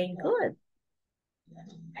 Okay, good.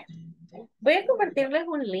 Voy a compartirles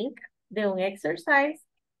un link de un exercise.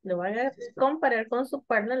 Lo van a comparar con su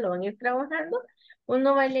partner, lo van a ir trabajando.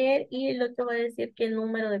 Uno va a leer y el otro va a decir qué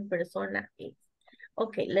número de persona es.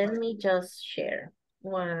 Okay, let me just share.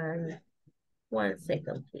 One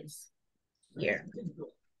second, please. Here.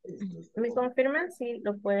 ¿Me confirman si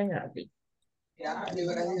lo pueden abrir?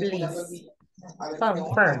 Please.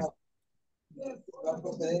 Confirm.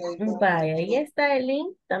 Vaya, ahí está el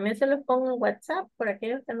link. También se los pongo en WhatsApp por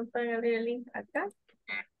aquellos que no pueden abrir el link acá.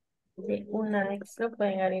 De una extra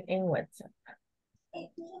pueden abrir en WhatsApp.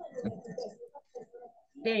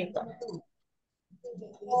 There you go.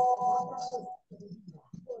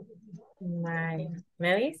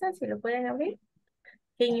 ¿Me avisan si lo pueden abrir?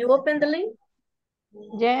 Can you open the link?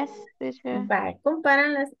 yes, teacher. Vale,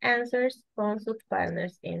 comparan las answers con sus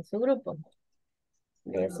partners en su grupo.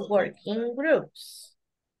 Let's work in groups.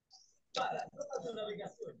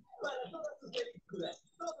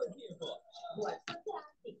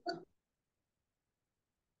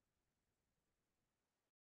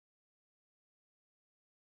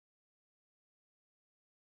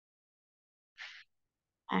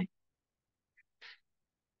 Ah.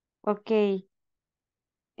 Ok.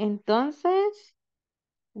 Entonces,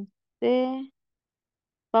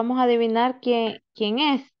 vamos a adivinar quién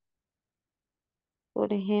es.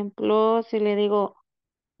 Por ejemplo, si le digo,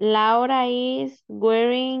 Laura is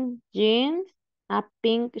wearing jeans, a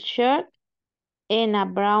pink shirt, and a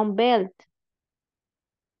brown belt.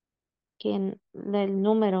 ¿Quién del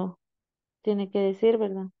número tiene que decir,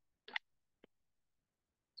 verdad?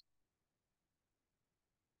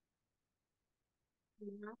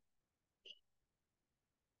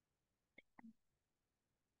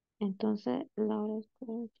 Entonces, Laura is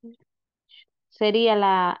wearing jeans. Sería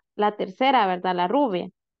la tercera, ¿verdad? La rubia.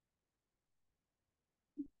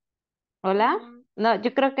 ¿Hola? No,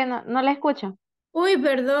 yo creo que no la escucho. Uy,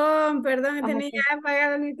 perdón, que Ajá, tenía sí.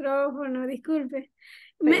 apagado el micrófono, disculpe. Sí,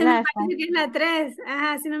 Me no, parece que es la 3,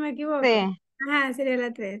 ajá, si no me equivoco. sí, Ajá, sería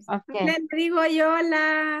la 3. ok. Le digo yo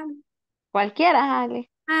la... Cualquiera, Ale.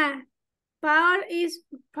 Ah, Paul is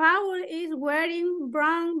wearing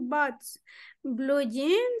brown boots, blue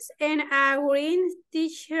jeans, and a green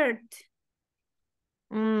t-shirt.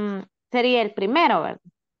 Sería el primero, ¿verdad?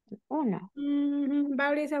 Uno.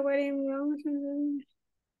 Paul is wearing brown.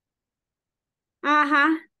 Ajá,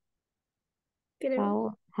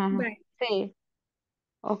 creo. Ajá. Bye. Sí.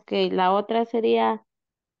 Ok, la otra sería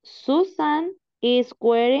Susan is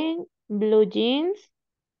wearing blue jeans,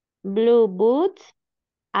 blue boots,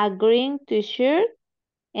 a green t-shirt,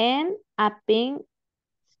 and a pink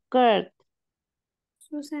skirt.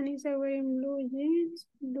 Susan is wearing blue jeans,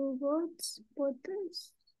 blue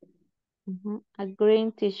bottoms. A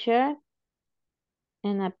green t-shirt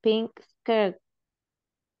and a pink skirt.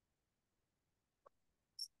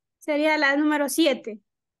 Sería la número 7.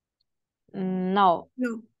 No,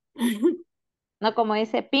 No. no como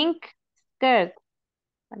dice pink skirt,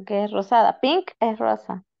 que es rosada. Pink es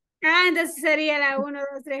rosa. Ah, entonces sería la 1,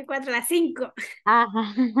 2, 3, 4, la 5.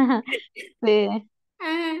 Ajá. Sí.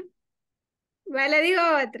 Ajá. Vale, digo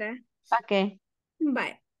otra. Ok.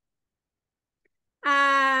 Bye.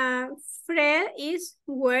 Fred is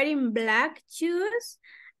wearing black shoes,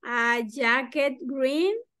 a jacket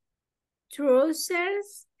green,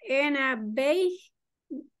 trousers, and a beige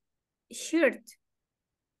shirt.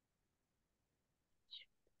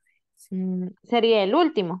 Sería el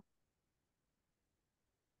último.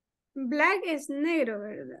 Black es negro,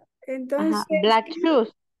 ¿verdad? Ajá. Entonces, Black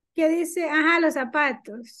shoes. ¿qué dice? Ajá, los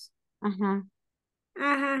zapatos. Ajá.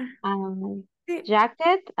 Ajá. Sí.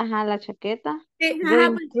 Jacket, ajá, la chaqueta. Sí, ajá,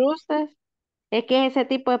 Green trousers. Es que ese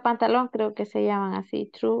tipo de pantalón creo que se llaman así,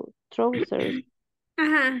 trousers.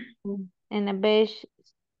 Ajá. And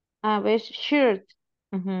a beige shirt.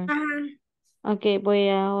 Ujú. Ajá. Ok, voy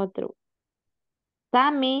a otro.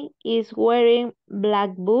 Sammy is wearing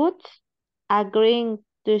black boots, a green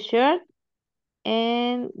t-shirt,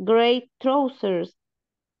 and gray trousers.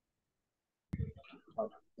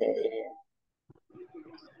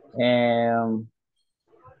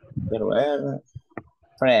 Quiero ver.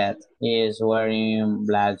 Fred is wearing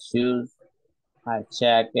black shoes, a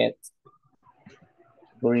jacket,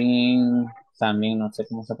 green, también no sé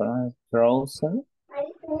cómo se pronuncia,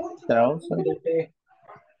 trousers,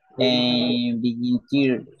 and begin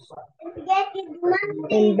tears.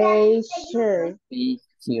 En beige shirt. Beige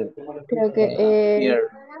shirt. Creo que Here,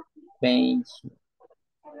 beige.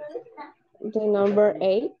 the number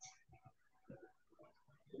 8.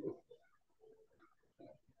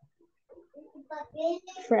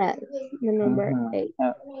 Fred, the number 8.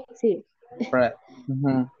 Sí. Fred.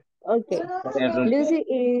 Okay. Lucy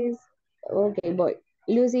is, okay, boy.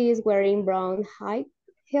 Lucy is wearing brown high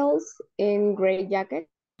heels and gray jacket.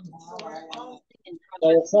 La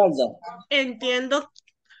de falda, Entiendo.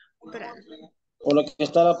 Espera. o lo que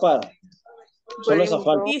está a la par. Solo esa Wearing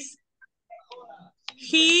falda. brown. Dice,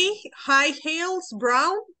 high heels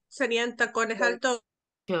brown serían tacones altos.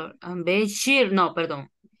 And beige shirt, no, perdón.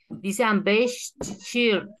 Dice and beige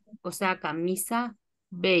shirt, o sea, camisa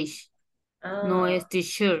beige. No es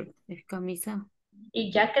t-shirt, es camisa.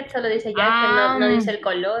 Y jacket solo dice jacket, no, no dice el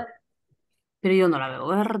color. Pero yo no la veo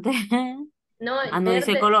verde. No, No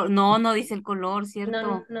dice el verde. color. No, no dice el color, No,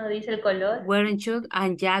 ¿cierto? no dice el color. Wearing shirt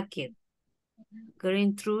and jacket.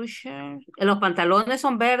 Green trouser. Los pantalones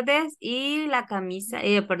son verdes y la camisa,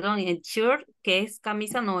 perdón, el shirt, que es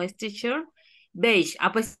camisa, no es t-shirt, beige.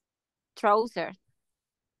 Ah, pues. Trouser.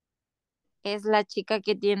 Es la chica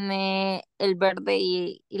que tiene el verde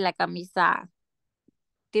y la camisa.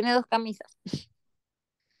 Tiene dos camisas.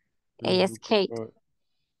 Ella es Kate.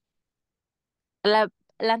 La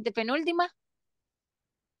antepenúltima,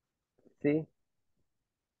 Sí.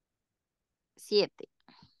 7.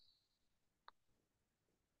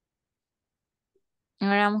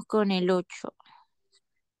 Ahora vamos con el 8.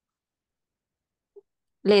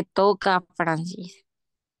 Le toca a Francis.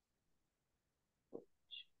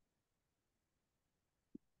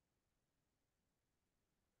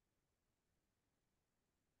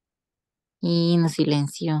 Y nos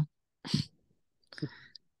silenció.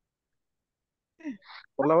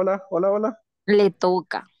 Hola, hola, hola, hola. Le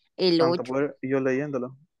toca el Tanto 8. poder, y yo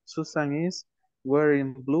leyéndolo. Susan is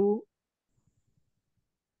wearing blue.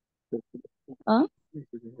 ¿Ah?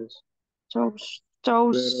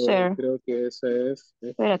 Trouser. Creo que ese es.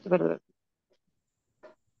 Espérate, espérate.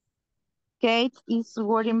 Kate is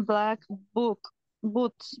wearing black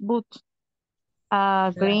boots,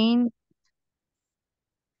 a green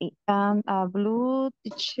and a blue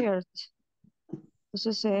t-shirt.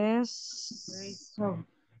 Entonces es...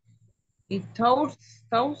 ¿Y Trouser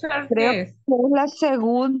Creo qué que es? es la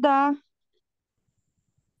segunda.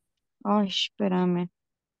 Ay, espérame.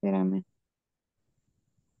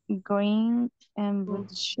 Green and blue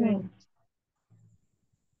shirt.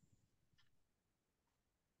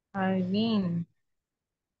 Alguien.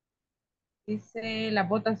 Dice, las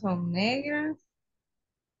botas son negras.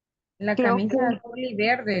 La Creo camisa que azul y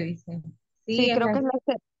verde, dice. Sí, sí, es creo que la,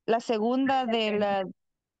 es la segunda de la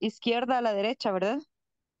izquierda a la derecha, ¿verdad?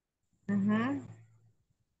 Ajá.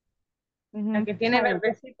 La Ujú. que tiene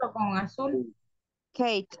verdecito con azul.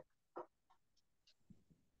 Kate.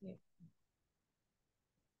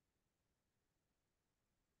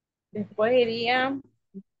 Después iría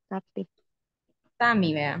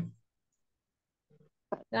Tammy, vea.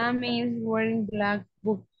 Tammy is wearing black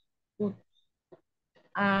boots.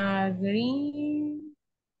 Green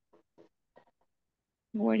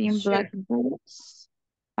Wearing shirt. black boots,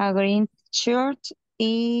 a green shirt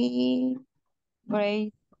y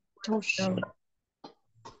gray trouser.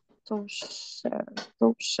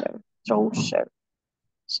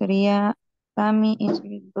 Sería Tammy is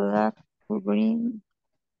with black or green,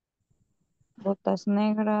 botas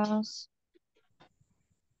negras.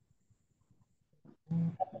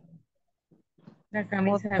 La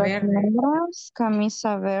camisa Botas verde. negras,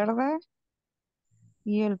 camisa verde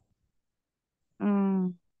y el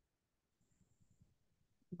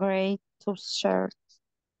gray shirt.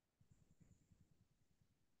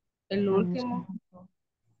 El último.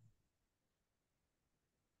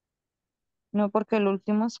 No, porque el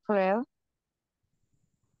último es Fred.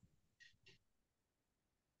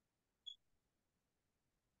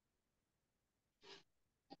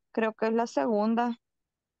 Creo que es la segunda.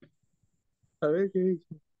 A ver qué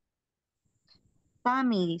dice.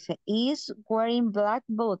 Tammy dice, is wearing black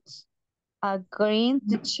boots, a green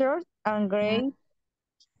t-shirt and gray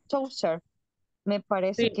trouser. Me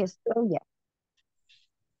parece Sí, que es ella.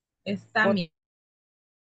 está O- mi.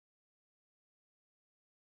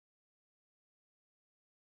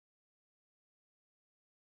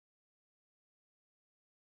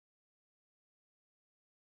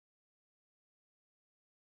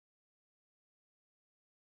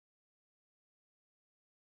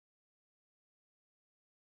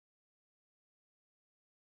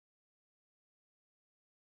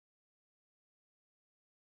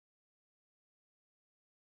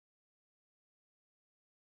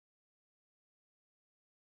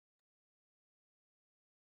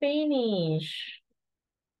 Finish.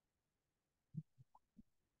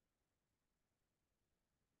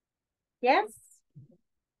 Yes.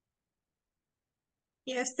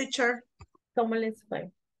 Yes, teacher. ¿Cómo les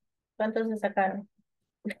fue? ¿Cuántos se sacaron?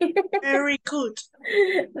 Very good.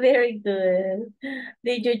 Very good.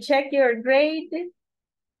 Did you check your grade?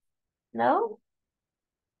 No.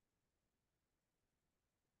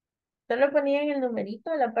 Solo ponían el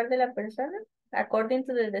numerito a la par de la persona. According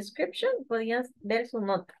to the description, podían ver su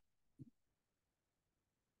nota.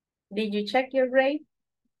 Did you check your grade?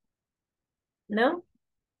 No?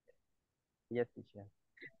 Yes, teacher.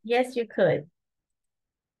 Yes, you could.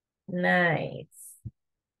 Nice.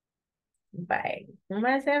 Bye.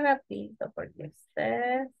 Más rapidito porque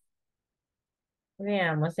usted...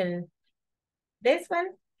 Veamos el... This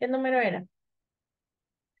one, ¿qué número era?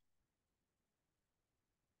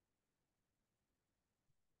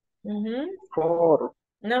 Por.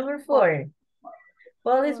 Number 4.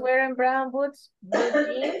 Paul is wearing brown boots, blue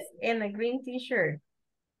jeans, and a green t-shirt.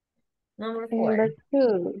 Number 4. Number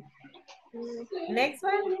 2. Next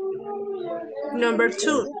one. Number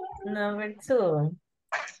 2. Number 2. All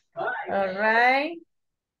right.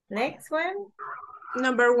 Next one.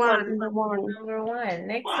 Number 1. Number 1. Number 1.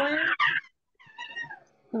 Next one.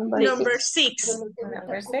 Number 6.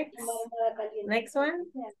 Number 6. Next one.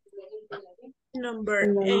 Number 8.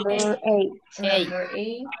 Number 8. Number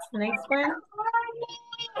 8. Next one.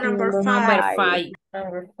 Number Number 5. 5.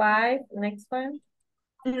 Number 5. Next one.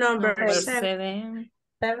 Number Number 7. 7.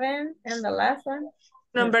 7. And the last one.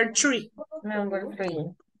 Number 3. Number 3.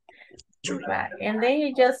 Right. And then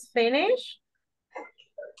you just finish.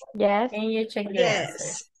 Yes. And you check your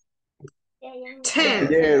Yes. answers.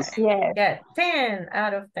 10. Yes. Yes. Got 10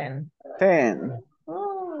 out of 10. 10.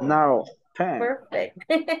 Oh, Now 10. perfect.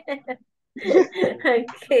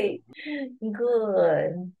 Okay,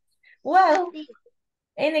 good. Well,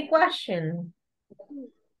 any question?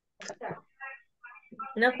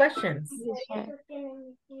 No questions.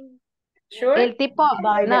 Sure. El tipo,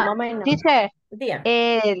 By the no, moment, no. teacher,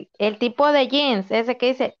 Dígame. el tipo de jeans, ese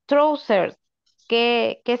que dice trousers,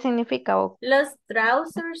 ¿qué significa? Los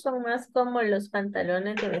trousers son más como los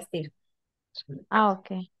pantalones de vestir. Ah,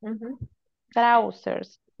 ok. Ujú.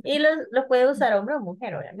 Trousers. Y los puede usar hombre o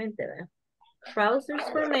mujer, obviamente, ¿verdad? Trousers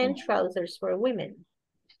for men, trousers for women.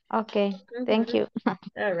 Ok, thank you.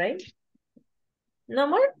 All right. No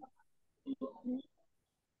more?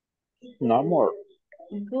 No more.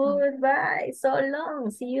 Goodbye. So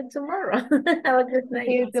long. See you tomorrow. Have a good night.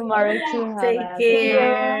 See you tomorrow too. Have Take a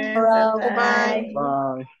care. tomorrow. Bye-bye.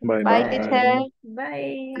 Bye. Bye. Bye, Bye. teacher.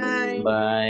 Bye. Bye. Bye.